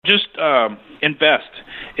just invest.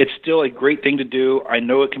 It's still a great thing to do. I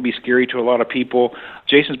know it can be scary to a lot of people.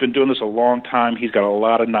 Jason's been doing this a long time. He's got a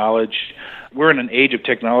lot of knowledge. We're in an age of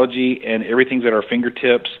technology, and everything's at our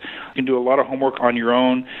fingertips. You can do a lot of homework on your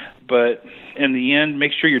own, but in the end,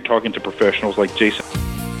 make sure you're talking to professionals like Jason.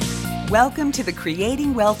 Welcome to the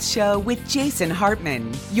Creating Wealth Show with Jason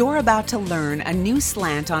Hartman. You're about to learn a new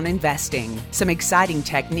slant on investing, some exciting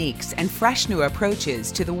techniques, and fresh new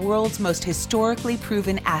approaches to the world's most historically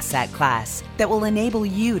proven asset class that will enable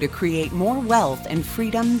you to create more wealth and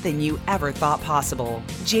freedom than you ever thought possible.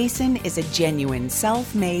 Jason is a genuine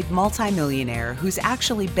self-made multimillionaire who's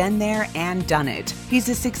actually been there and done it. He's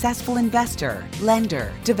a successful investor,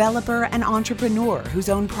 lender, developer, and entrepreneur who's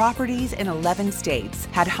owned properties in 11 states,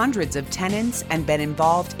 had hundreds of tenants, and been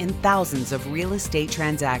involved in thousands of real estate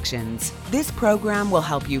transactions. This program will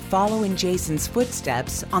help you follow in Jason's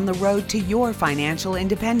footsteps on the road to your financial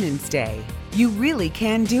independence day. You really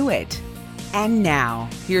can do it. And now,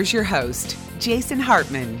 here's your host, Jason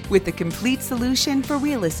Hartman, with the complete solution for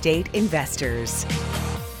real estate investors.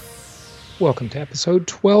 Welcome to episode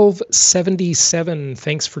 1277.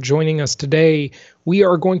 Thanks for joining us today. We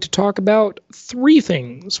are going to talk about three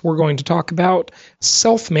things. We're going to talk about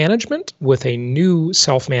self-management with a new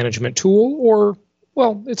self-management tool, or,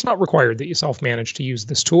 well, it's not required that you self-manage to use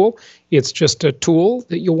this tool. It's just a tool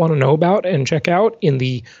that you'll want to know about and check out in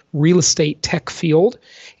the real estate tech field.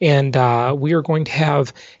 And we are going to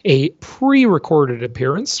have a pre-recorded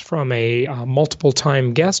appearance from a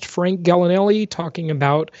multiple-time guest, Frank Gallinelli, talking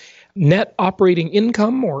about net operating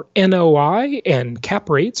income, or NOI, and cap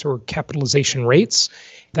rates, or capitalization rates.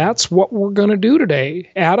 That's what we're going to do today.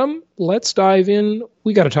 Adam, let's dive in.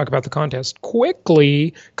 We got to talk about the contest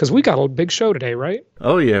quickly because we got a big show today, right?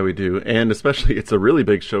 Oh, yeah, we do. And especially it's a really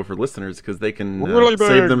big show for listeners because they can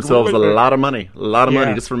save themselves a lot of money. A lot of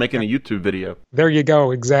money just for making a YouTube video. There you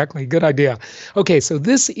go. Exactly. Good idea. Okay, so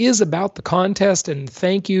this is about the contest, and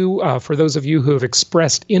thank you for those of you who have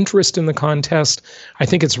expressed interest in the contest. I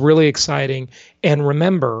think it's really exciting. And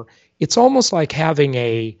remember, it's almost like having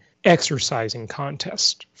a exercising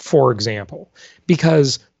contest, for example,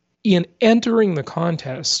 because in entering the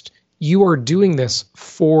contest, you are doing this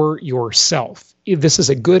for yourself. This is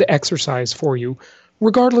a good exercise for you,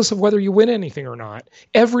 regardless of whether you win anything or not.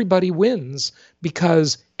 Everybody wins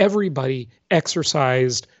because everybody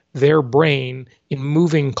exercised their brain in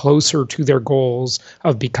moving closer to their goals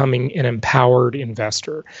of becoming an empowered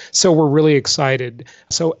investor. So we're really excited.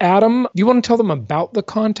 So Adam, you want to tell them about the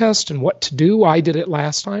contest and what to do? I did it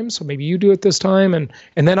last time, so maybe you do it this time, and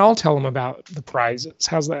then I'll tell them about the prizes.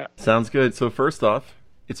 How's that? Sounds good. So first off,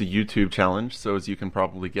 it's a YouTube challenge. So as you can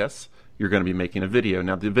probably guess, you're going to be making a video.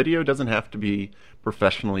 Now, the video doesn't have to be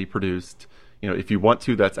professionally produced. You know, if you want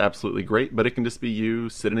to, that's absolutely great, but it can just be you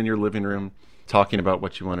sitting in your living room talking about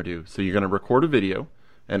what you want to do. So you're going to record a video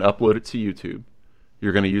and upload it to YouTube.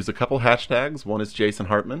 You're going to use a couple hashtags. One is Jason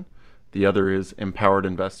Hartman. The other is Empowered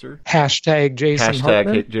Investor. Hashtag Jason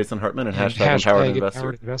Hartman. Jason Hartman and hashtag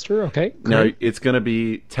Empowered Investor. Okay. Now, it's going to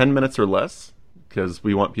be 10 minutes or less because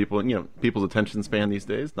we want people, people's attention span these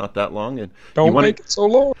days, not that long. And don't make it so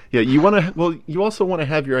long. Yeah, you also want to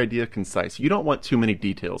have your idea concise. You don't want too many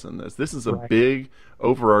details in this. This is a big,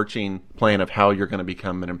 overarching plan of how you're going to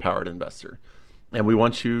become an empowered investor. And we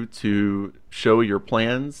want you to show your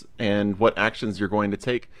plans and what actions you're going to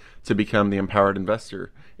take to become the empowered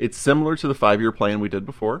investor. It's similar to the 5-year plan we did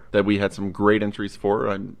before that we had some great entries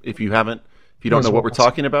for. If you don't know what we're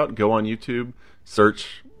talking about, go on YouTube,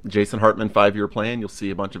 search Jason Hartman 5-year plan. You'll see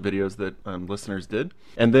a bunch of videos that listeners did.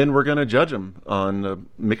 And then we're going to judge them on a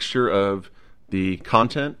mixture of the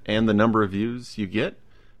content and the number of views you get.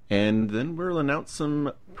 And then we'll announce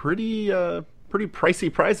some pretty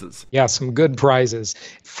pricey prizes. Yeah, some good prizes.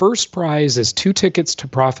 First prize is 2 tickets to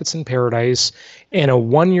Profits in Paradise and a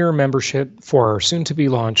 1-year membership for our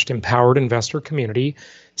soon-to-be-launched Empowered Investor Community.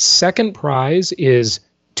 Second prize is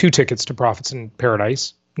 2 tickets to Profits in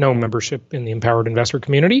Paradise, no membership in the Empowered Investor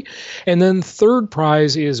Community. And then third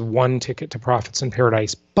prize is 1 ticket to Profits in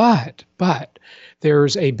Paradise. But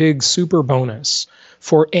there's a big super bonus.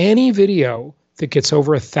 For any video that gets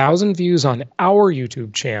over 1,000 views on our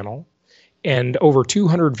YouTube channel, and over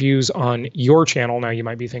 200 views on your channel. Now you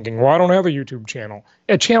might be thinking, well, I don't have a YouTube channel.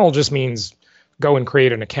 A channel just means go and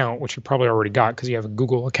create an account, which you probably already got because you have a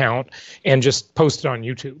Google account, and just post it on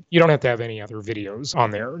YouTube. You don't have to have any other videos on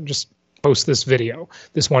there. Just post this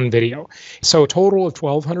one video. So a total of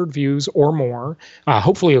 1,200 views or more.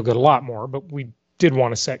 Hopefully you'll get a lot more, but we did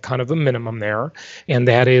want to set kind of a minimum there. And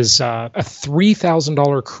that is a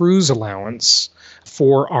 $3,000 cruise allowance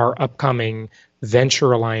for our upcoming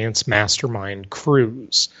Venture Alliance Mastermind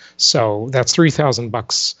cruise. So that's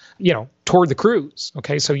 $3,000, toward the cruise.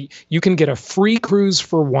 Okay, so you can get a free cruise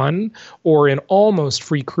for one or an almost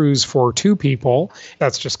free cruise for two people.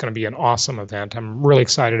 That's just going to be an awesome event. I'm really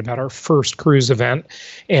excited about our first cruise event.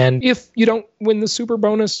 And if you don't win the super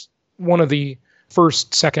bonus, one of the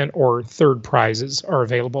first, second, or third prizes are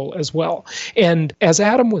available as well. And as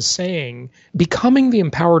Adam was saying, becoming the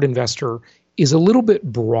empowered investor is a little bit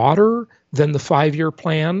broader than the 5-year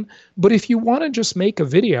plan. But if you want to just make a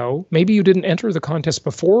video, maybe you didn't enter the contest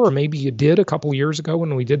before, or maybe you did a couple years ago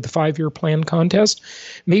when we did the 5-year plan contest.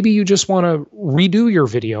 Maybe you just want to redo your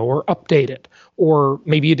video or update it. Or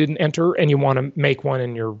maybe you didn't enter and you want to make one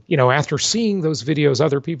and you're, after seeing those videos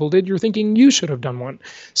other people did, you're thinking you should have done one.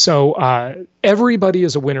 So everybody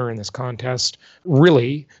is a winner in this contest,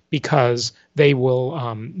 really, because they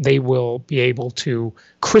will be able to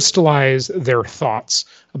crystallize their thoughts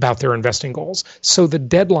about their investing goals. So the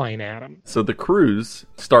deadline, Adam. So the cruise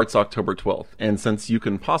starts October 12th. And since you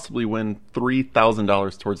can possibly win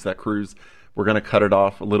 $3,000 towards that cruise, we're going to cut it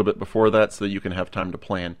off a little bit before that so that you can have time to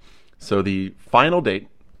plan. So the final date,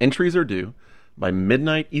 entries are due by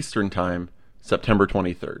midnight Eastern time, September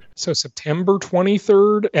 23rd. So September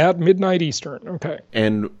 23rd at midnight Eastern. Okay.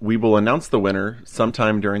 And we will announce the winner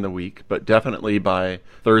sometime during the week, but definitely by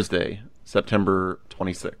Thursday, September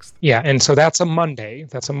 26th. Yeah, and so that's a Monday.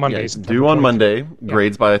 That's a Monday. Yeah, due on Monday,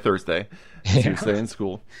 grades by a Thursday, as you say in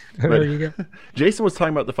school. There you go. Jason was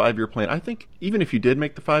talking about the 5-year plan. I think even if you did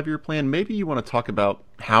make the 5-year plan, maybe you want to talk about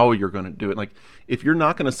how you're going to do it. Like, if you're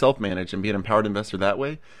not going to self-manage and be an empowered investor that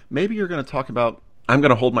way, maybe you're going to talk about, I'm going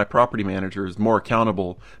to hold my property managers more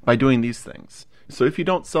accountable by doing these things. So if you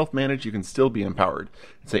don't self-manage, you can still be empowered.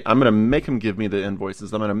 Say, I'm going to make them give me the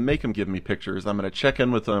invoices. I'm going to make them give me pictures. I'm going to check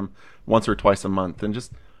in with them once or twice a month and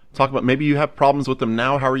just talk about maybe you have problems with them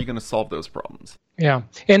now. How are you going to solve those problems? Yeah.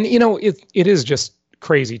 And, it is just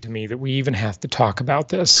crazy to me that we even have to talk about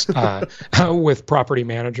this with property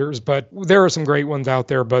managers. But there are some great ones out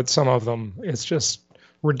there, but some of them, it's just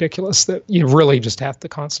ridiculous that you really just have to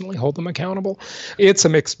constantly hold them accountable. It's a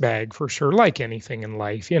mixed bag for sure, like anything in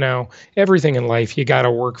life. Everything in life, you got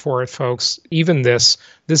to work for it, folks. Even this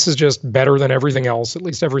is just better than everything else, at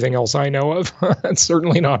least everything else I know of. It's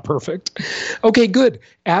certainly not perfect. Okay, good.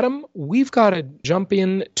 Adam, we've got to jump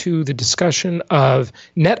into the discussion of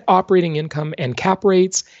net operating income and cap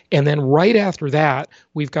rates. And then right after that,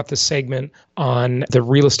 we've got the segment on the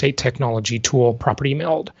real estate technology tool, Property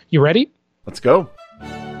Meld. You ready? Let's go.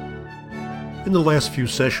 In the last few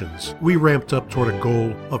sessions, we ramped up toward a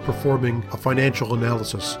goal of performing a financial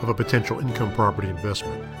analysis of a potential income property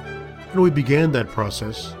investment. And we began that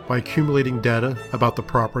process by accumulating data about the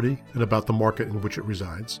property and about the market in which it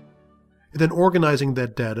resides, and then organizing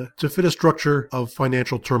that data to fit a structure of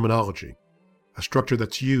financial terminology, a structure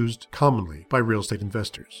that's used commonly by real estate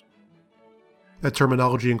investors. That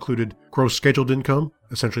terminology included gross scheduled income,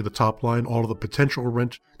 essentially the top line, all of the potential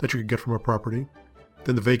rent that you could get from a property,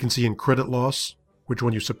 then the vacancy and credit loss, which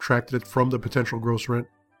when you subtracted it from the potential gross rent,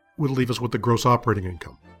 would leave us with the gross operating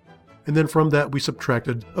income. And then from that we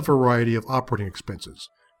subtracted a variety of operating expenses,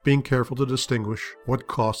 being careful to distinguish what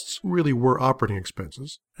costs really were operating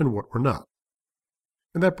expenses and what were not.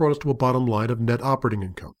 And that brought us to a bottom line of net operating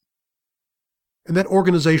income. And that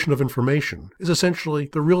organization of information is essentially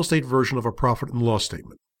the real estate version of a profit and loss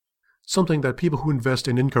statement, something that people who invest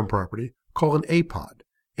in income property call an APOD,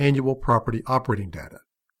 Annual Property Operating Data.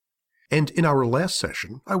 And in our last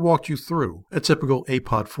session, I walked you through a typical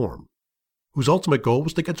APOD form, whose ultimate goal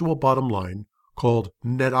was to get to a bottom line called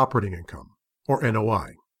net operating income, or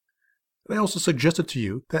NOI. And I also suggested to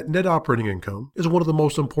you that net operating income is one of the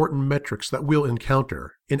most important metrics that we'll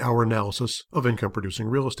encounter in our analysis of income-producing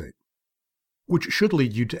real estate, which should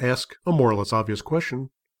lead you to ask a more or less obvious question: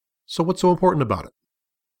 so what's so important about it?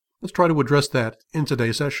 Let's try to address that in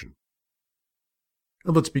today's session.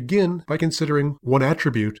 And let's begin by considering one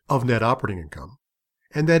attribute of net operating income,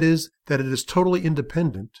 and that is that it is totally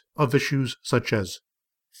independent of issues such as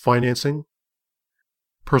financing,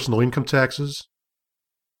 personal income taxes,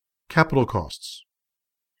 capital costs.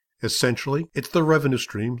 Essentially, it's the revenue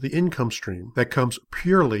stream, the income stream, that comes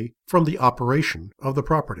purely from the operation of the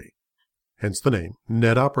property, hence the name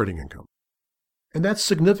net operating income. And that's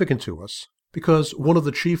significant to us because one of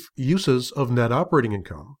the chief uses of net operating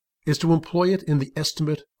income is to employ it in the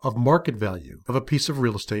estimate of market value of a piece of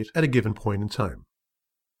real estate at a given point in time,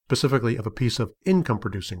 specifically of a piece of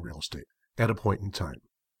income-producing real estate at a point in time.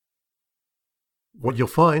 What you'll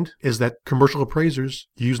find is that commercial appraisers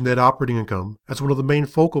use net operating income as one of the main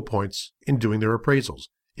focal points in doing their appraisals,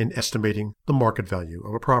 in estimating the market value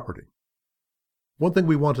of a property. One thing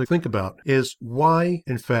we want to think about is why,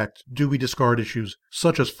 in fact, do we discard issues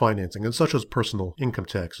such as financing and such as personal income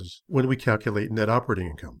taxes when we calculate net operating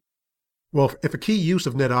income? Well, if a key use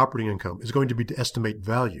of net operating income is going to be to estimate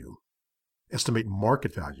value, estimate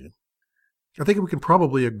market value, I think we can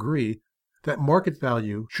probably agree that market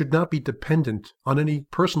value should not be dependent on any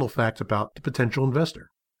personal facts about the potential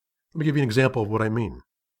investor. Let me give you an example of what I mean.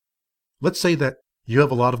 Let's say that you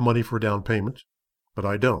have a lot of money for a down payment, but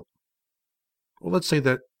I don't. Well, let's say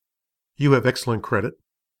that you have excellent credit,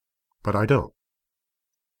 but I don't.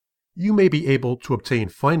 You may be able to obtain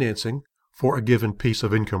financing for a given piece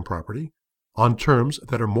of income property on terms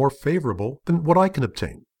that are more favorable than what I can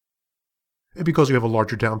obtain. And because you have a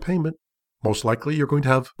larger down payment, most likely you're going to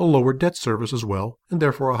have a lower debt service as well, and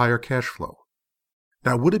therefore a higher cash flow.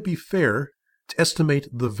 Now, would it be fair to estimate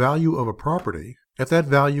the value of a property if that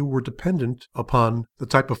value were dependent upon the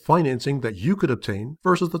type of financing that you could obtain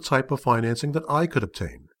versus the type of financing that I could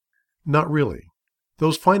obtain? Not really.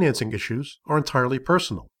 Those financing issues are entirely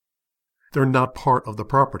personal. They're not part of the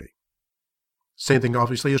property. Same thing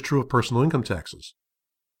obviously is true of personal income taxes.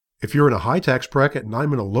 If you're in a high tax bracket and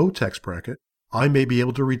I'm in a low tax bracket, I may be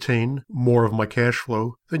able to retain more of my cash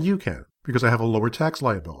flow than you can because I have a lower tax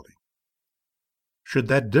liability. Should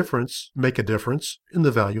that difference make a difference in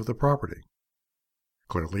the value of the property?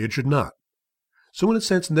 Clearly it should not. So in a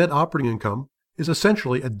sense, net operating income is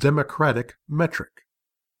essentially a democratic metric.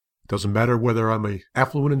 It doesn't matter whether I'm an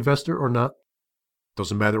affluent investor or not. It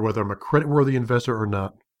doesn't matter whether I'm a creditworthy investor or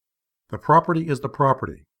not. The property is the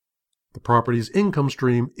property. The property's income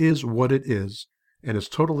stream is what it is and is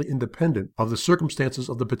totally independent of the circumstances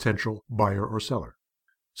of the potential buyer or seller.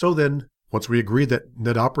 So then, once we agree that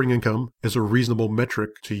net operating income is a reasonable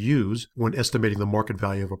metric to use when estimating the market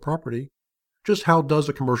value of a property, just how does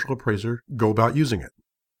a commercial appraiser go about using it?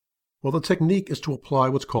 Well, the technique is to apply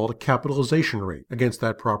what's called a capitalization rate against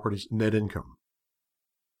that property's net income.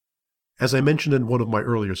 As I mentioned in one of my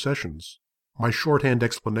earlier sessions, my shorthand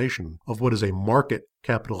explanation of what is a market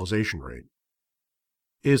capitalization rate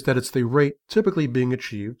is that it's the rate typically being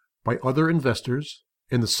achieved by other investors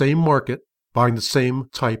in the same market buying the same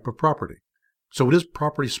type of property. So it is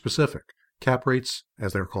property specific. Cap rates,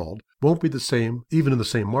 as they're called, won't be the same, even in the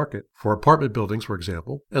same market, for apartment buildings, for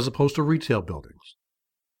example, as opposed to retail buildings.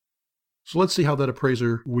 So let's see how that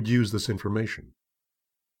appraiser would use this information.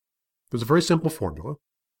 There's a very simple formula,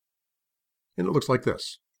 and it looks like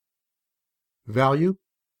this. Value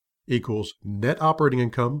equals net operating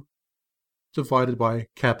income divided by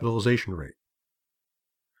capitalization rate.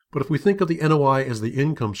 But if we think of the NOI as the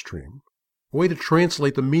income stream, a way to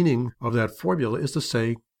translate the meaning of that formula is to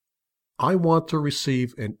say, I want to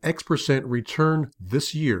receive an X% return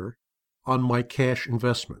this year on my cash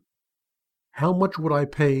investment. How much would I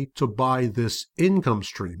pay to buy this income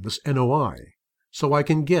stream, this NOI, so I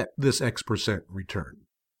can get this X% return?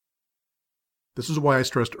 This is why I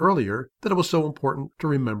stressed earlier that it was so important to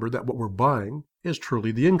remember that what we're buying is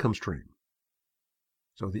truly the income stream.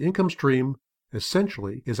 So the income stream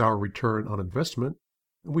essentially is our return on investment,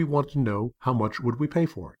 and we want to know how much would we pay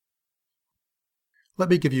for it. Let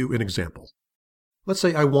me give you an example. Let's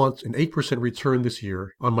say I want an 8% return this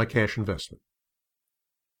year on my cash investment.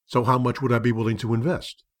 So how much would I be willing to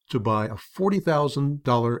invest to buy a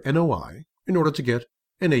 $40,000 NOI in order to get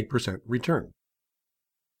an 8% return?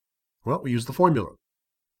 Well, we use the formula.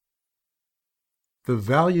 The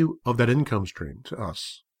value of that income stream to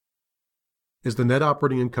us is the net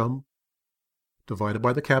operating income divided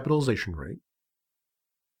by the capitalization rate.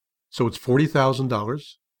 So it's $40,000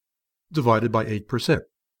 divided by 8%.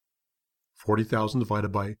 40,000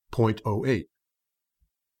 divided by 0.08.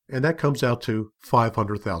 And that comes out to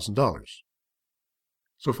 $500,000.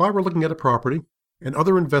 So if I were looking at a property and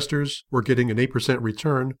other investors were getting an 8%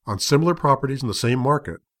 return on similar properties in the same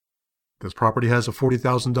market, this property has a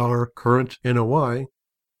 $40,000 current NOI,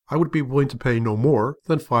 I would be willing to pay no more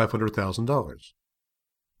than $500,000.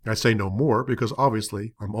 I say no more because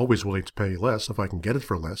obviously I'm always willing to pay less if I can get it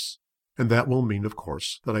for less, and that will mean, of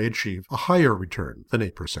course, that I achieve a higher return than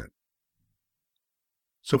 8%.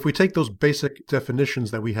 So if we take those basic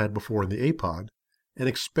definitions that we had before in the APOD and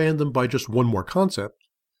expand them by just one more concept,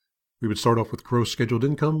 we would start off with gross scheduled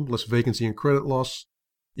income less vacancy and credit loss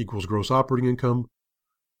equals gross operating income,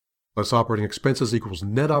 less operating expenses equals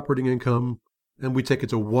net operating income, and we take it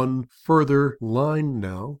to one further line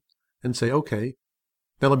now and say, okay,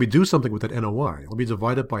 now let me do something with that NOI. Let me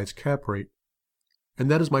divide it by its cap rate, and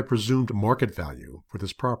that is my presumed market value for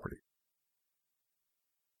this property.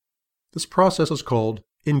 This process is called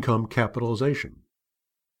income capitalization.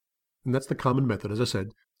 And that's the common method, as I said,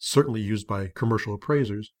 certainly used by commercial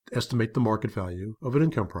appraisers to estimate the market value of an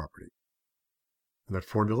income property. And that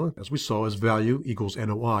formula, as we saw, is value equals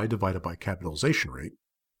NOI divided by capitalization rate.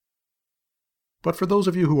 But for those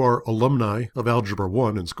of you who are alumni of Algebra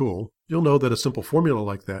 1 in school, you'll know that a simple formula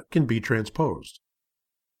like that can be transposed.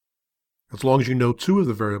 As long as you know two of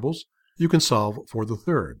the variables, you can solve for the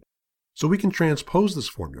third. So we can transpose this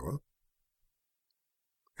formula,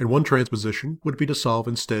 and one transposition would be to solve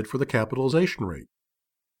instead for the capitalization rate.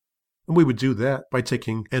 And we would do that by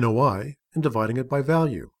taking NOI and dividing it by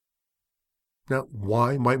value. Now,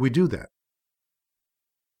 why might we do that?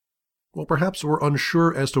 Well, perhaps we're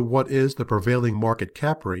unsure as to what is the prevailing market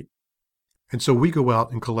cap rate, and so we go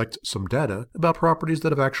out and collect some data about properties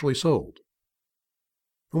that have actually sold.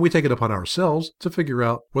 And we take it upon ourselves to figure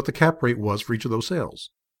out what the cap rate was for each of those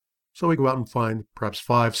sales. So we go out and find perhaps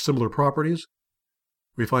 5 similar properties.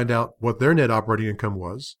 We find out what their net operating income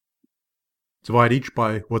was, divide each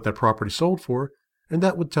by what that property sold for, and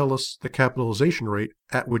that would tell us the capitalization rate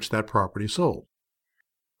at which that property sold.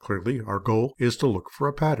 Clearly, our goal is to look for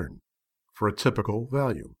a pattern, for a typical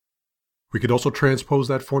value. We could also transpose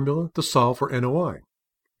that formula to solve for NOI,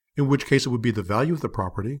 in which case it would be the value of the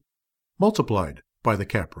property multiplied by the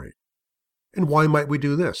cap rate. And why might we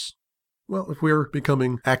do this? Well, if we're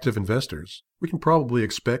becoming active investors, we can probably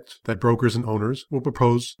expect that brokers and owners will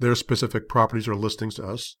propose their specific properties or listings to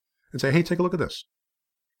us and say, hey, take a look at this.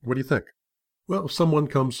 What do you think? Well, if someone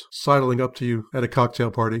comes sidling up to you at a cocktail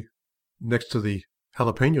party next to the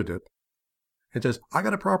jalapeno dip and says, I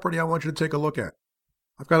got a property I want you to take a look at.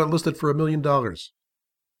 I've got it listed for $1 million.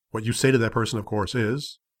 What you say to that person, of course,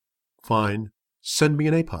 is, fine, send me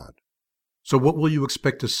an APOD. So what will you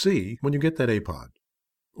expect to see when you get that APOD?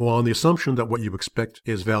 Well, on the assumption that what you expect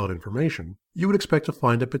is valid information, you would expect to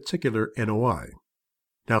find a particular NOI.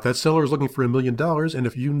 Now, if that seller is looking for $1 million, and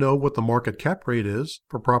if you know what the market cap rate is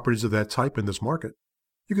for properties of that type in this market,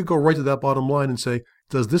 you could go right to that bottom line and say,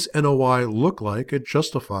 does this NOI look like it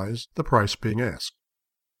justifies the price being asked?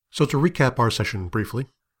 So to recap our session briefly,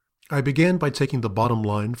 I began by taking the bottom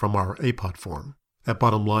line from our APOD form, that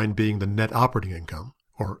bottom line being the net operating income,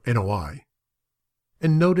 or NOI,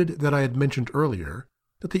 and noted that I had mentioned earlier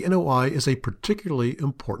that the NOI is a particularly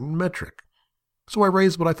important metric. So I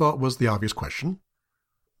raised what I thought was the obvious question: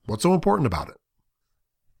 what's so important about it?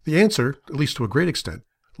 The answer, at least to a great extent,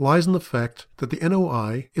 lies in the fact that the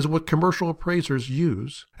NOI is what commercial appraisers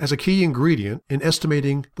use as a key ingredient in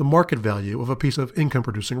estimating the market value of a piece of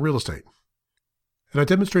income-producing real estate. And I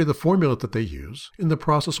demonstrated the formula that they use in the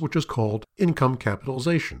process which is called income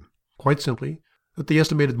capitalization. Quite simply, that the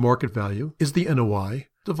estimated market value is the NOI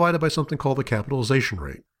divided by something called the capitalization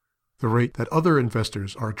rate, the rate that other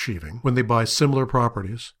investors are achieving when they buy similar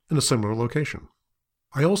properties in a similar location.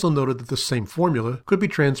 I also noted that this same formula could be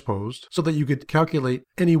transposed so that you could calculate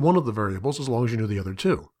any one of the variables as long as you knew the other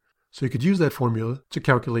two. So you could use that formula to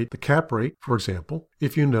calculate the cap rate, for example,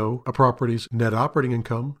 if you know a property's net operating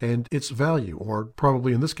income and its value, or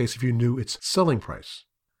probably in this case if you knew its selling price.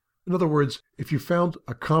 In other words, if you found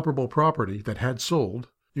a comparable property that had sold,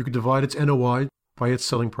 you could divide its NOI by its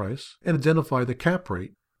selling price and identify the cap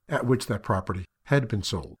rate at which that property had been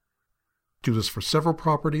sold. Do this for several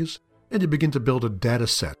properties, and you begin to build a data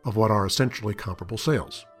set of what are essentially comparable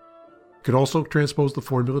sales. You could also transpose the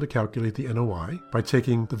formula to calculate the NOI by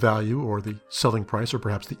taking the value or the selling price or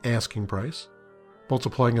perhaps the asking price,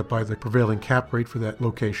 multiplying it by the prevailing cap rate for that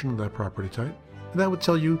location and that property type. And that would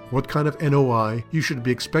tell you what kind of NOI you should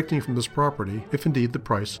be expecting from this property if indeed the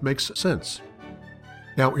price makes sense.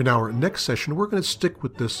 Now, in our next session, we're going to stick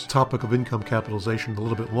with this topic of income capitalization a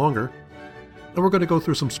little bit longer, and we're going to go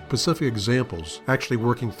through some specific examples actually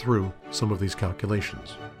working through some of these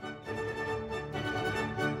calculations.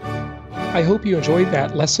 I hope you enjoyed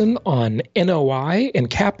that lesson on NOI and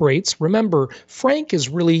cap rates. Remember, Frank is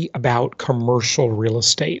really about commercial real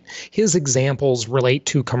estate. His examples relate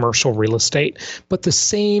to commercial real estate, but the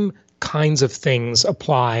same kinds of things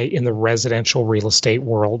apply in the residential real estate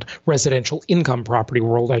world, residential income property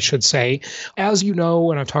world, I should say. As you know,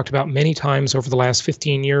 and I've talked about many times over the last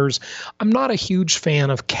 15 years, I'm not a huge fan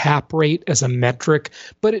of cap rate as a metric,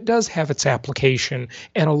 but it does have its application,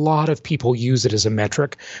 and a lot of people use it as a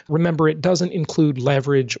metric. Remember, it doesn't include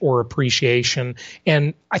leverage or appreciation,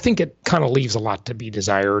 and I think it kind of leaves a lot to be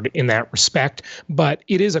desired in that respect, but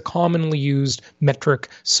it is a commonly used metric,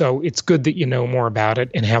 so it's good that you know more about it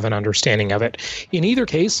and have an understanding of it. In either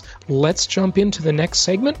case, let's jump into the next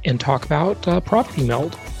segment and talk about property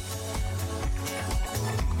meld.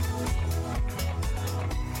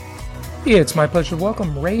 It's my pleasure to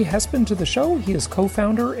welcome Ray Hespen to the show. He is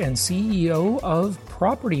co-founder and CEO of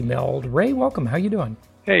Property Meld. Ray, welcome. How you doing?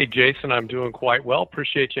 Hey, Jason, I'm doing quite well.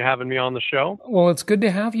 Appreciate you having me on the show. Well, it's good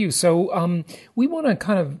to have you. So we want to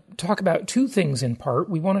kind of talk about two things in part.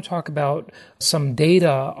 We want to talk about some data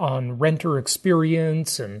on renter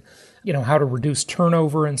experience and, how to reduce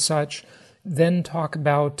turnover and such. Then talk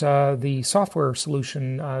about the software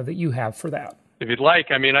solution that you have for that. If you'd like,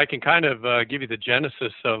 I can kind of give you the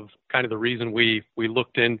genesis of kind of the reason we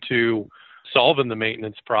looked into solving the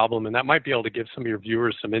maintenance problem, and that might be able to give some of your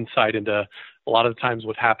viewers some insight into a lot of the times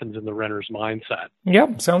what happens in the renter's mindset. Yeah,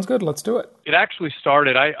 sounds good. Let's do it. It actually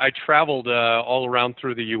started, I traveled all around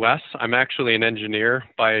through the U.S. I'm actually an engineer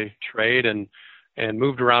by trade and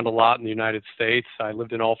moved around a lot in the United States. I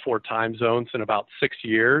lived in all 4 time zones in about 6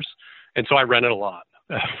 years, and so I rented a lot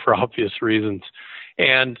for obvious reasons.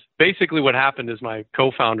 And basically what happened is my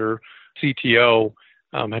co-founder, CTO,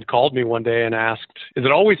 had called me one day and asked, is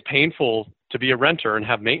it always painful to be a renter and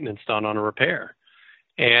have maintenance done on a repair?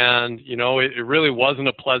 And, it really wasn't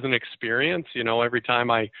a pleasant experience. Every time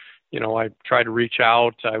I tried to reach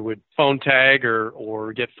out, I would phone tag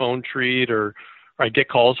or get phone treed or I'd get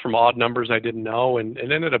calls from odd numbers I didn't know. And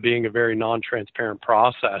it ended up being a very non-transparent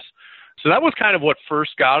process. So that was kind of what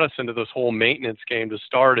first got us into this whole maintenance game to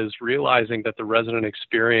start, is realizing that the resident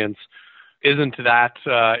experience isn't that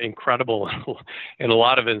incredible in a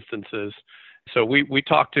lot of instances. So we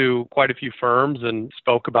talked to quite a few firms and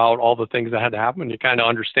spoke about all the things that had to happen. And you kind of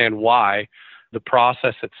understand why the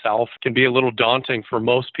process itself can be a little daunting for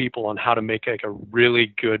most people on how to make like a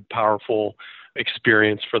really good, powerful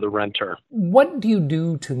experience for the renter. What do you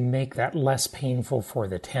do to make that less painful for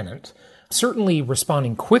the tenant? Certainly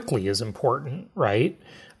responding quickly is important, right?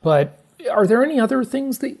 But are there any other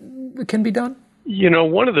things that can be done?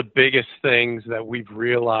 One of the biggest things that we've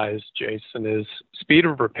realized, Jason, is speed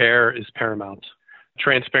of repair is paramount.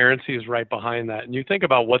 Transparency is right behind that. And you think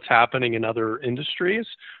about what's happening in other industries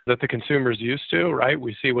that the consumer's used to, right?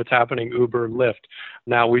 We see what's happening Uber, Lyft.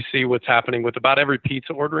 Now we see what's happening with about every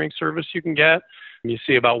pizza ordering service you can get. You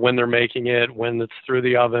see about when they're making it, when it's through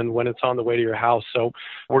the oven, when it's on the way to your house. So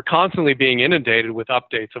we're constantly being inundated with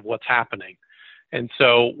updates of what's happening. And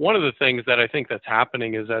so one of the things that I think that's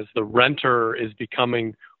happening is as the renter is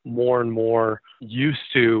becoming more and more used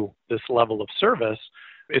to this level of service,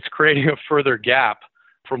 it's creating a further gap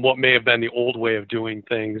from what may have been the old way of doing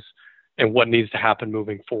things and what needs to happen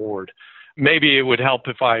moving forward. Maybe it would help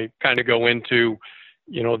if I kind of go into,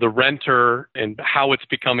 the renter and how it's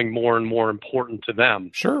becoming more and more important to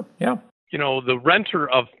them. Sure, yeah. The renter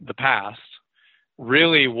of the past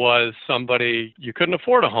really was somebody you couldn't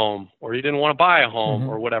afford a home or you didn't want to buy a home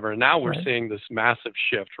or whatever. And now we're seeing this massive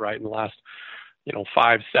shift, right, in the last,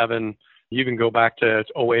 5, 7, you even go back to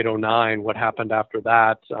 08, 09, what happened after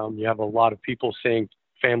that. You have a lot of people seeing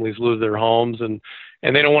families lose their homes and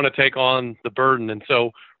they don't want to take on the burden. And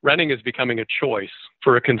so renting is becoming a choice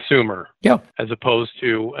for a consumer as opposed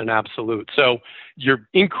to an absolute. So you're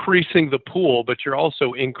increasing the pool, but you're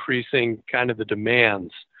also increasing kind of the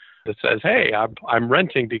demands that says, hey, I'm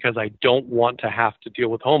renting because I don't want to have to deal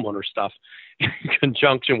with homeowner stuff in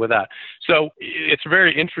conjunction with that. So it's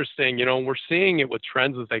very interesting. We're seeing it with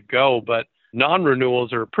trends as they go, but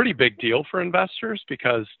non-renewals are a pretty big deal for investors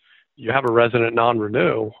because you have a resident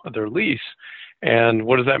non-renew their lease. And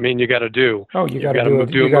what does that mean you got to do? Oh, you got to do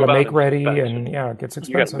it. You got to make ready, and it gets expensive.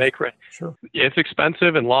 You got to make ready. Sure. It's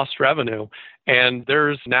expensive and lost revenue. And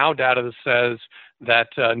there's now data that says that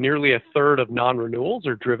nearly a third of non-renewals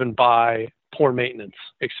are driven by poor maintenance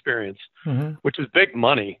experience, which is big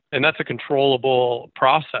money. And that's a controllable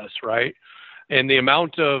process, right? And the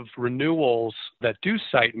amount of renewals that do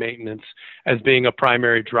cite maintenance as being a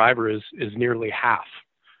primary driver is nearly half.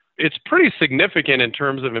 It's pretty significant in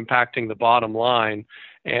terms of impacting the bottom line.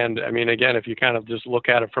 And again, if you kind of just look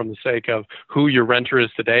at it from the sake of who your renter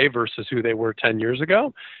is today versus who they were 10 years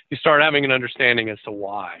ago, you start having an understanding as to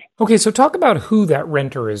why. Okay, so talk about who that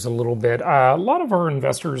renter is a little bit. A lot of our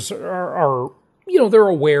investors are they're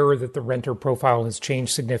aware that the renter profile has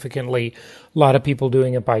changed significantly. A lot of people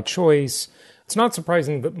doing it by choice. It's not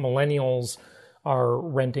surprising that millennials are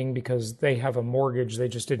renting because they have a mortgage. They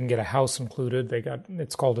just didn't get a house included.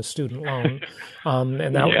 It's called a student loan.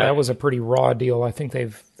 And that was a pretty raw deal. I think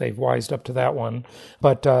they've wised up to that one,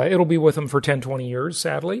 but it'll be with them for 10, 20 years,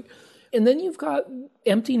 sadly. And then you've got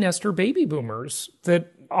empty nester baby boomers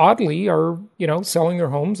that oddly are, selling their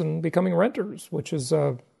homes and becoming renters, which is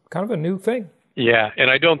kind of a new thing. Yeah, and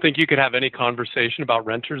I don't think you could have any conversation about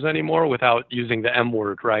renters anymore without using the M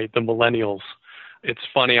word, right? The millennials. It's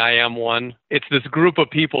funny, I am one. It's this group of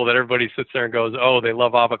people that everybody sits there and goes, "Oh, they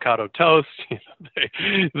love avocado toast."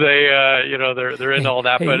 They're into all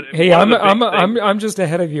that. Hey, I'm just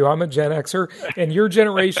ahead of you. I'm a Gen Xer, and your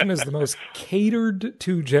generation is the most catered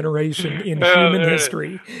to generation in human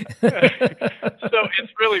history. So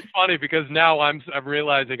it's really funny because now I'm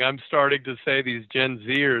realizing I'm starting to say these Gen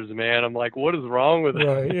Zers, man. I'm like, what is wrong with it?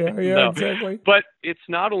 Right, yeah, No. Exactly. But it's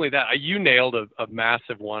not only that. You nailed a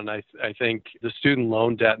massive one. I think the student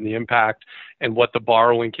loan debt and the impact and what the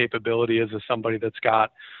borrowing capability is of somebody that's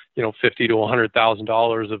got, $50,000 to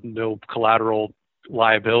 $100,000 of no collateral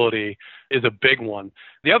liability is a big one.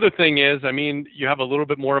 The other thing is, you have a little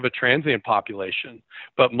bit more of a transient population,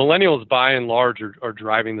 but millennials by and large are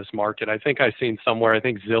driving this market. I think I've seen somewhere, I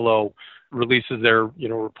think Zillow releases their,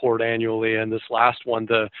 report annually. And this last one,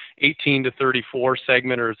 the 18 to 34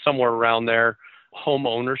 segment or somewhere around there, home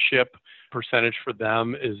ownership percentage for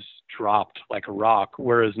them is dropped like a rock.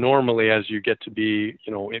 Whereas normally as you get to be,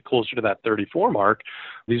 closer to that 34 mark,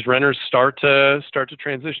 these renters start to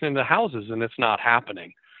transition into houses, and it's not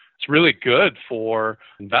happening. It's really good for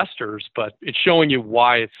investors, but it's showing you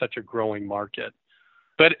why it's such a growing market.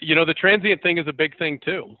 But, the transient thing is a big thing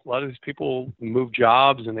too. A lot of these people move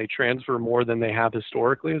jobs and they transfer more than they have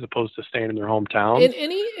historically as opposed to staying in their hometown. And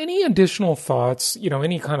any additional thoughts,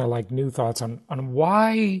 any kind of like new thoughts on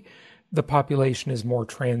why the population is more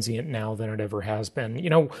transient now than it ever has been?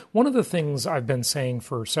 One of the things I've been saying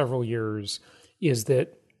for several years is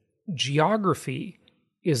that geography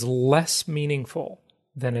is less meaningful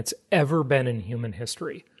than it's ever been in human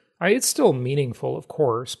history. It's still meaningful, of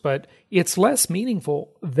course, but it's less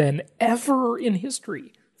meaningful than ever in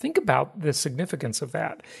history. Think about the significance of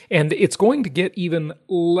that. And it's going to get even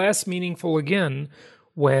less meaningful again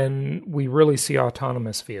when we really see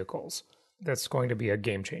autonomous vehicles. That's going to be a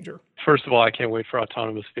game changer. First of all, I can't wait for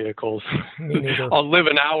autonomous vehicles. Me neither. I'll live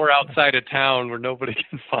an hour outside of town where nobody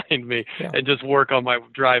can find me and just work on my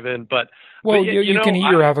drive in. But you can eat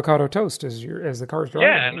your avocado toast as the car's driving.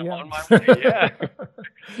 Yeah, and I'm on my way. Yeah.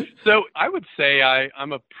 So I would say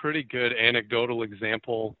I'm a pretty good anecdotal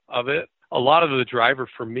example of it. A lot of the driver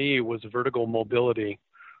for me was vertical mobility.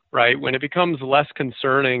 Right? When it becomes less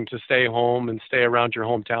concerning to stay home and stay around your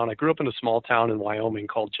hometown. I grew up in a small town in Wyoming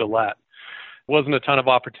called Gillette. Wasn't a ton of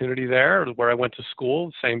opportunity there. Where I went to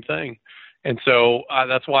school, same thing. And so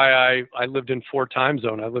that's why I lived in 4 time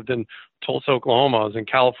zones. I lived in Tulsa, Oklahoma. I was in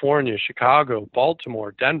California, Chicago,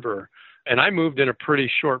 Baltimore, Denver. And I moved in a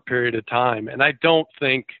pretty short period of time. And I don't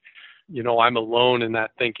think, I'm alone in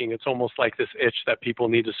that thinking. It's almost like this itch that people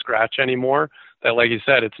need to scratch anymore. That, like you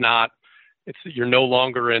said, you're no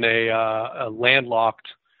longer in a landlocked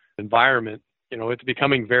environment. It's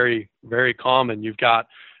becoming very, very common. You've got,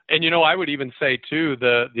 and I would even say too,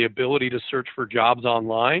 the ability to search for jobs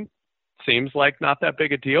online seems like not that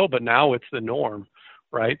big a deal, but now it's the norm,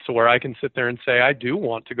 right? So where I can sit there and say, I do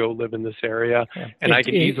want to go live in this area, and I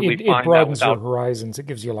can easily find it broadens that your horizons. It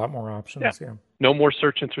gives you a lot more options. Yeah. No more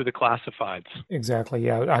searching through the classifieds. Exactly.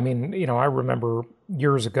 Yeah. I remember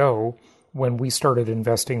years ago when we started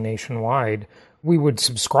investing nationwide, we would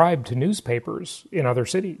subscribe to newspapers in other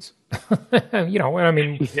cities.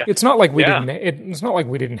 It's not like we didn't. It's not like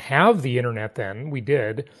we didn't have the internet then. We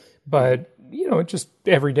did, but it just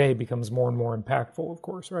every day becomes more and more impactful. Of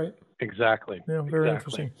course, right? Exactly. Yeah, very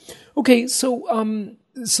interesting. Okay, so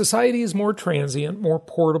society is more transient, more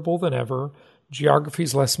portable than ever. Geography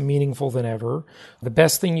is less meaningful than ever. The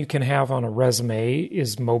best thing you can have on a resume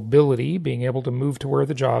is mobility, being able to move to where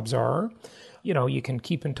the jobs are. You can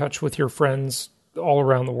keep in touch with your friends all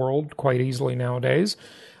around the world quite easily nowadays.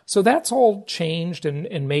 So that's all changed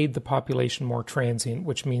and made the population more transient,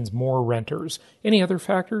 which means more renters. Any other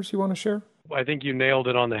factors you want to share? I think you nailed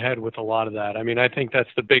it on the head with a lot of that. I think that's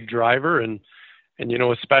the big driver. And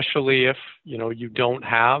especially if, you don't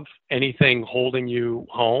have anything holding you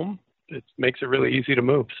home, it makes it really easy to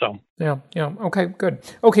move. So yeah. Okay, good.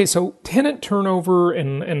 Okay, so tenant turnover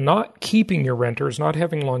and not keeping your renters, not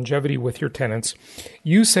having longevity with your tenants.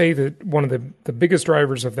 You say that one of the biggest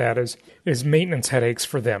drivers of that is maintenance headaches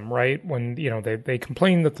for them, right? When they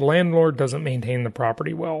complain that the landlord doesn't maintain the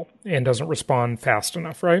property well and doesn't respond fast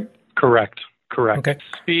enough, right? Correct. Okay.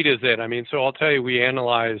 Speed is it. So I'll tell you, we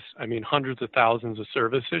analyze, hundreds of thousands of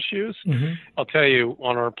service issues. Mm-hmm. I'll tell you,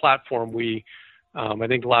 on our platform, I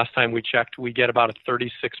think the last time we checked, we get about a 36%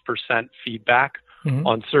 feedback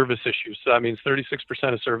on service issues. So that means 36%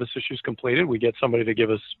 of service issues completed, we get somebody to give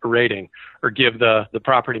us a rating or give the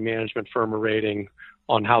property management firm a rating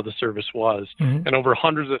on how the service was. Mm-hmm. And over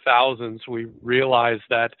hundreds of thousands, we realized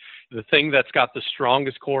that the thing that's got the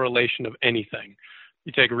strongest correlation of anything,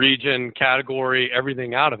 you take region, category,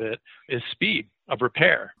 everything out of it, is speed. of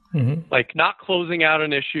repair. Like not closing out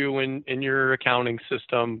an issue in your accounting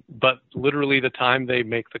system, but literally the time they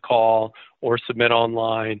make the call or submit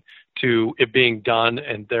online to it being done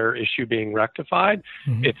and their issue being rectified,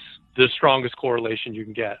 it's the strongest correlation you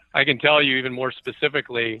can get. I can tell you even more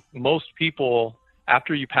specifically, most people,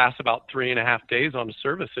 after you pass about 3.5 days on a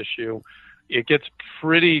service issue, it gets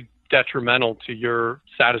pretty detrimental to your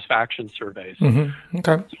satisfaction surveys. Okay.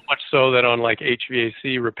 So much so that on like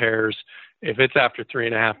HVAC repairs, if it's after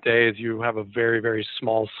 3.5 days, you have a very, very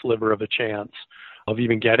small sliver of a chance of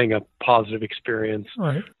even getting a positive experience.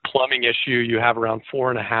 Right. Plumbing issue, you have around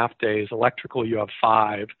 4.5 days. Electrical, you have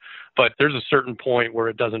 5. But there's a certain point where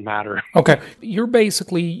it doesn't matter. Okay.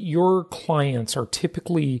 Your clients are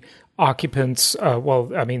typically occupants,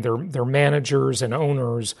 they're managers and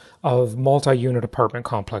owners of multi-unit apartment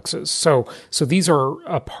complexes. So these are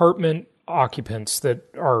apartment occupants that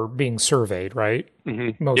are being surveyed, right?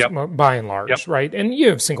 By and large, right? And you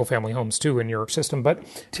have single-family homes too in your system. But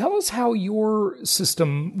tell us how your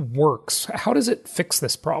system works. How does it fix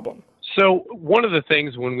this problem? So one of the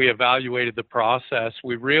things when we evaluated the process,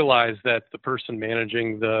 we realized that the person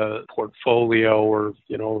managing the portfolio or,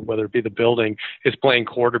 whether it be the building is playing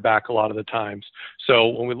quarterback a lot of the times. So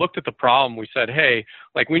when we looked at the problem, we said, hey,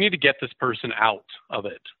 we need to get this person out of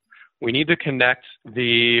it. We need to connect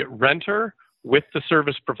the renter with the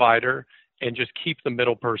service provider and just keep the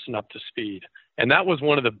middle person up to speed. And that was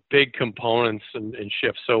one of the big components and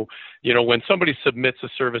shifts. So, when somebody submits a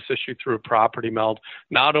service issue through a property meld,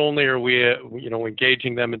 not only are we,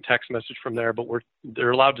 engaging them in text message from there, but they're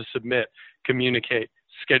allowed to submit, communicate,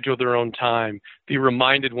 schedule their own time, be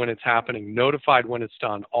reminded when it's happening, notified when it's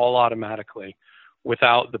done, all automatically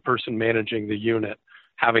without the person managing the unit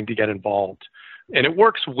having to get involved. And it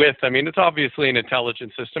works it's obviously an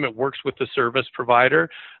intelligent system. It works with the service provider,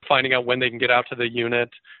 finding out when they can get out to the unit,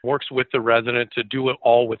 works with the resident to do it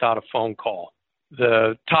all without a phone call.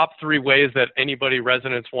 The top 3 ways that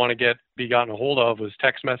residents want to be gotten a hold of was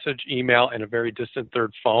text message, email, and a very distant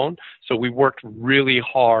third phone. So we worked really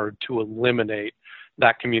hard to eliminate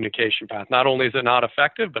that communication path. Not only is it not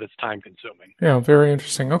effective, but it's time consuming. Yeah, very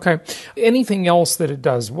interesting. Okay. Anything else that it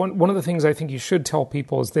does? One of the things I think you should tell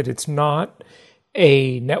people is that it's not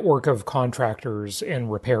a network of contractors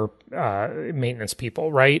and repair maintenance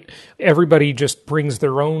people, right? Everybody just brings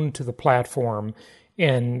their own to the platform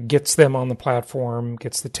and gets them on the platform,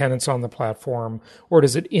 gets the tenants on the platform, or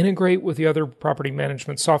does it integrate with the other property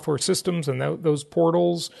management software systems and those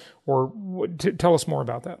portals? Or tell us more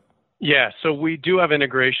about that. Yeah, so we do have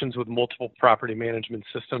integrations with multiple property management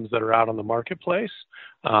systems that are out on the marketplace,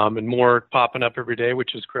 and more popping up every day,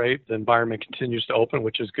 which is great. The environment continues to open,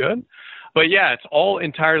 which is good. But yeah, it's all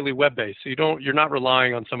entirely web-based. So you're not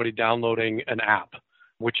relying on somebody downloading an app,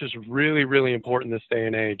 which is really, really important this day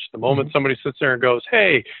and age. The moment somebody sits there and goes,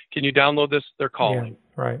 hey, can you download this? They're calling.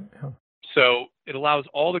 Yeah, right. Yeah. So it allows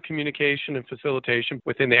all the communication and facilitation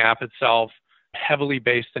within the app itself, heavily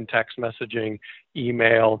based in text messaging,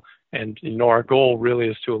 email, and our goal really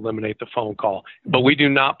is to eliminate the phone call. But we do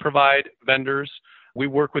not provide vendors. We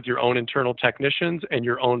work with your own internal technicians and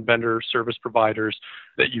your own vendor service providers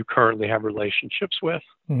that you currently have relationships with.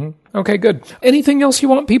 Okay, good. Anything else you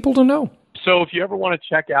want people to know? So if you ever want to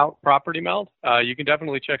check out Property Meld, you can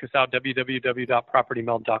definitely check us out,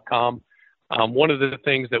 www.propertymeld.com. One of the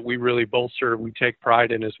things that we really bolster, we take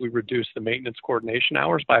pride in, is we reduce the maintenance coordination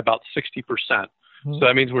hours by about 60%. So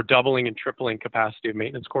that means we're doubling and tripling capacity of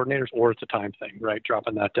maintenance coordinators, or it's a time thing, right?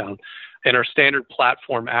 Dropping that down. And our standard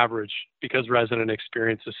platform average, because resident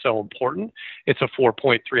experience is so important, it's a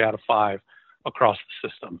 4.3 out of 5 across the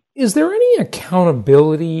system. Is there any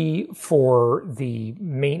accountability for the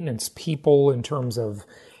maintenance people in terms of,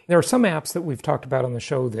 there are some apps that we've talked about on the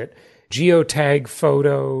show that geotag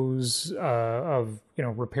photos of,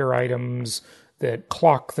 repair items, that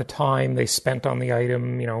clock the time they spent on the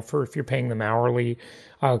item, for if you're paying them hourly,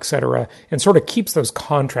 et cetera, and sort of keeps those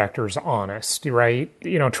contractors honest, right?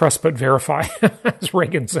 Trust but verify, as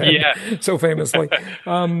Reagan said so famously.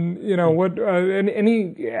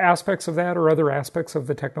 Any aspects of that or other aspects of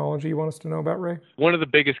the technology you want us to know about, Ray? One of the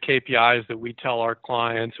biggest KPIs that we tell our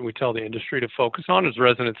clients and we tell the industry to focus on is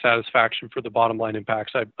resident satisfaction for the bottom line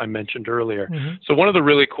impacts I mentioned earlier. So one of the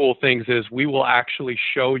really cool things is we will actually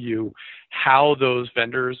show you how those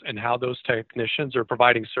vendors and how those technicians are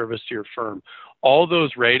providing service to your firm. All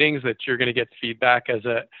those ratings that you're going to get feedback as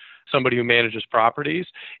a somebody who manages properties,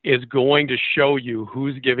 is going to show you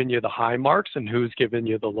who's giving you the high marks and who's giving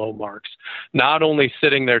you the low marks. Not only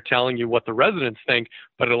sitting there telling you what the residents think,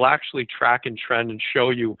 but it'll actually track and trend and show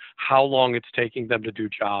you how long it's taking them to do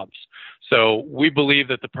jobs. So we believe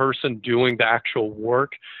that the person doing the actual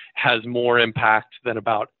work has more impact than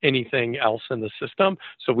about anything else in the system.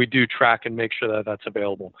 So we do track and make sure that that's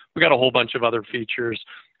available. We got a whole bunch of other features,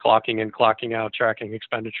 clocking in, clocking out, tracking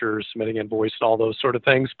expenditures, submitting invoice, all those sort of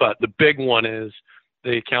things. But the big one is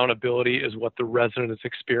the accountability is what the resident's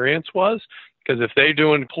experience was. Because if they're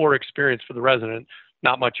doing poor experience for the resident,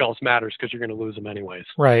 not much else matters because you're going to lose them anyways.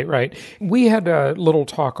 Right. We had a little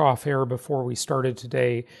talk off air before we started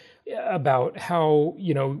today about how,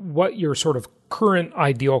 what your sort of current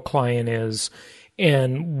ideal client is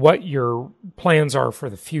and what your plans are for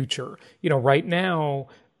the future. Right now,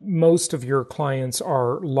 most of your clients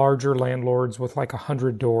are larger landlords with like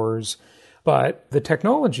 100 doors, but the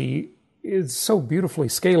technology is so beautifully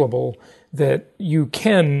scalable that you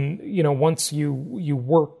can, once you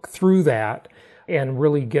work through that and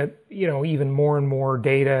really get, even more and more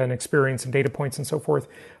data and experience and data points and so forth,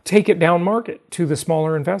 take it down market to the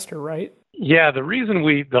smaller investor, right? Yeah, the reason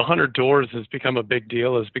the 100 doors has become a big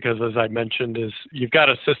deal is because, as I mentioned, is you've got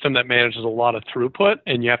a system that manages a lot of throughput,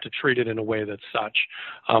 and you have to treat it in a way that's such.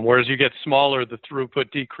 Whereas you get smaller, the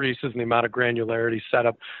throughput decreases and the amount of granularity set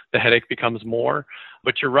up, the headache becomes more.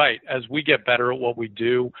 But you're right. As we get better at what we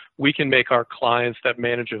do, we can make our clients that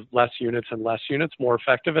manage less units and less units more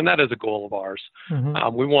effective, and that is a goal of ours.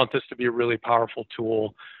 Mm-hmm. We want this to be a really powerful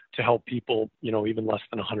tool to help people, even less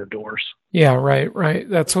than 100 doors. Yeah, right.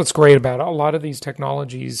 That's what's great about it. A lot of these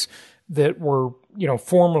technologies that were,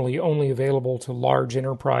 formerly only available to large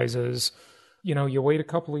enterprises, you wait a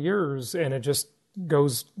couple of years and it just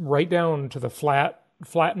goes right down to the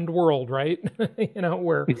flattened world, right?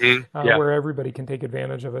 Where everybody can take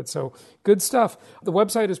advantage of it. So good stuff. The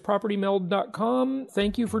website is propertymeld.com.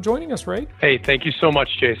 Thank you for joining us, Ray. Hey, thank you so much,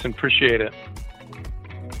 Jason. Appreciate it.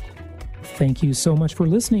 Thank you so much for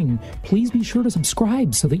listening. Please be sure to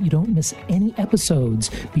subscribe so that you don't miss any episodes.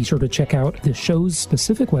 Be sure to check out the show's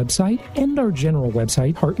specific website and our general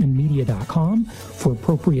website, hartmanmedia.com, for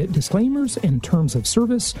appropriate disclaimers and terms of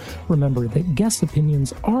service. Remember that guest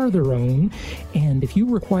opinions are their own, and if you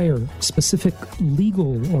require specific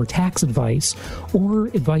legal or tax advice or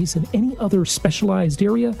advice in any other specialized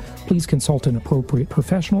area, please consult an appropriate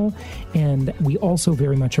professional. And we also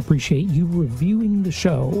very much appreciate you reviewing the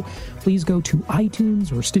show. Please go to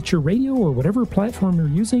iTunes or Stitcher Radio or whatever platform you're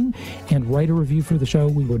using and write a review for the show.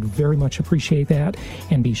 We would very much appreciate that.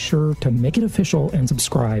 And be sure to make it official and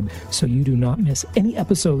subscribe so you do not miss any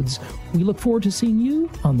episodes. We look forward to seeing you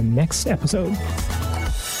on the next episode.